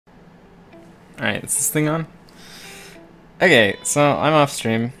Alright, is this thing on? Okay, so I'm off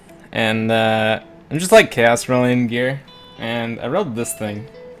stream, and I'm just like chaos rolling gear, and I rolled this thing.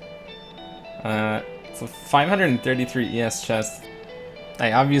 It's a 533 ES chest.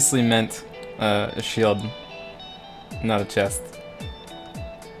 I obviously meant a shield, not a chest.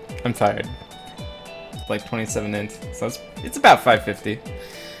 I'm tired. It's like 27 int, so it's about 550.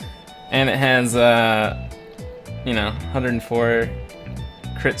 And it has, you know, 104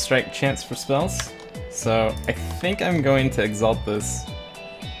 crit strike chance for spells. So I think I'm going to exalt this.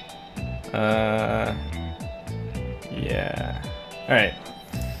 Yeah. Alright.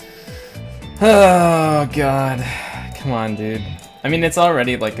 Oh god. Come on, dude. I mean, it's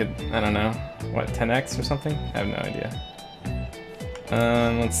already like a, I don't know, what, 10x or something? I have no idea.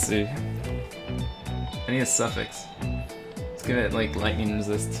 Let's see. I need a suffix. Let's give it like lightning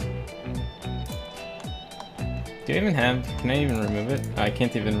resist. Do I even have, can I even remove it? Oh, I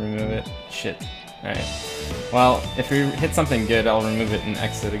can't even remove it. Shit. Alright. Well, if we hit something good, I'll remove it and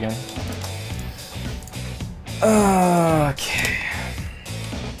exit again. Okay.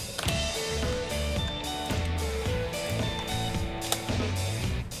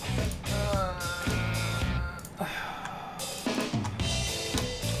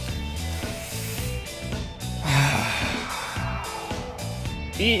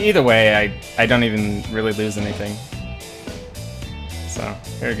 Either way, I don't even really lose anything. So,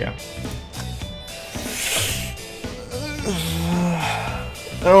 here we go.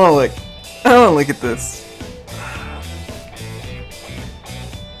 I don't wanna look at this.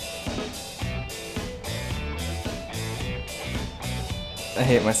 I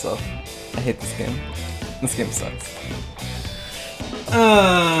hate myself. I hate this game. This game sucks.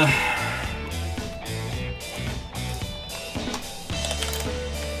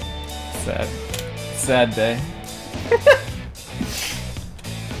 Sad. Sad day.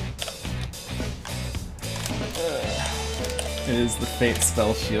 It is the Fate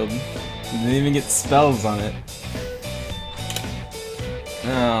spell shield. Didn't even get spells on it.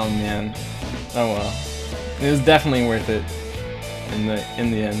 Oh man. Oh well. It was definitely worth it in the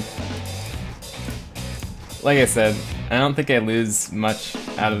end. Like I said, I don't think I lose much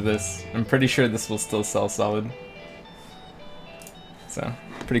out of this. I'm pretty sure this will still sell solid. So,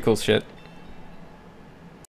 pretty cool shit.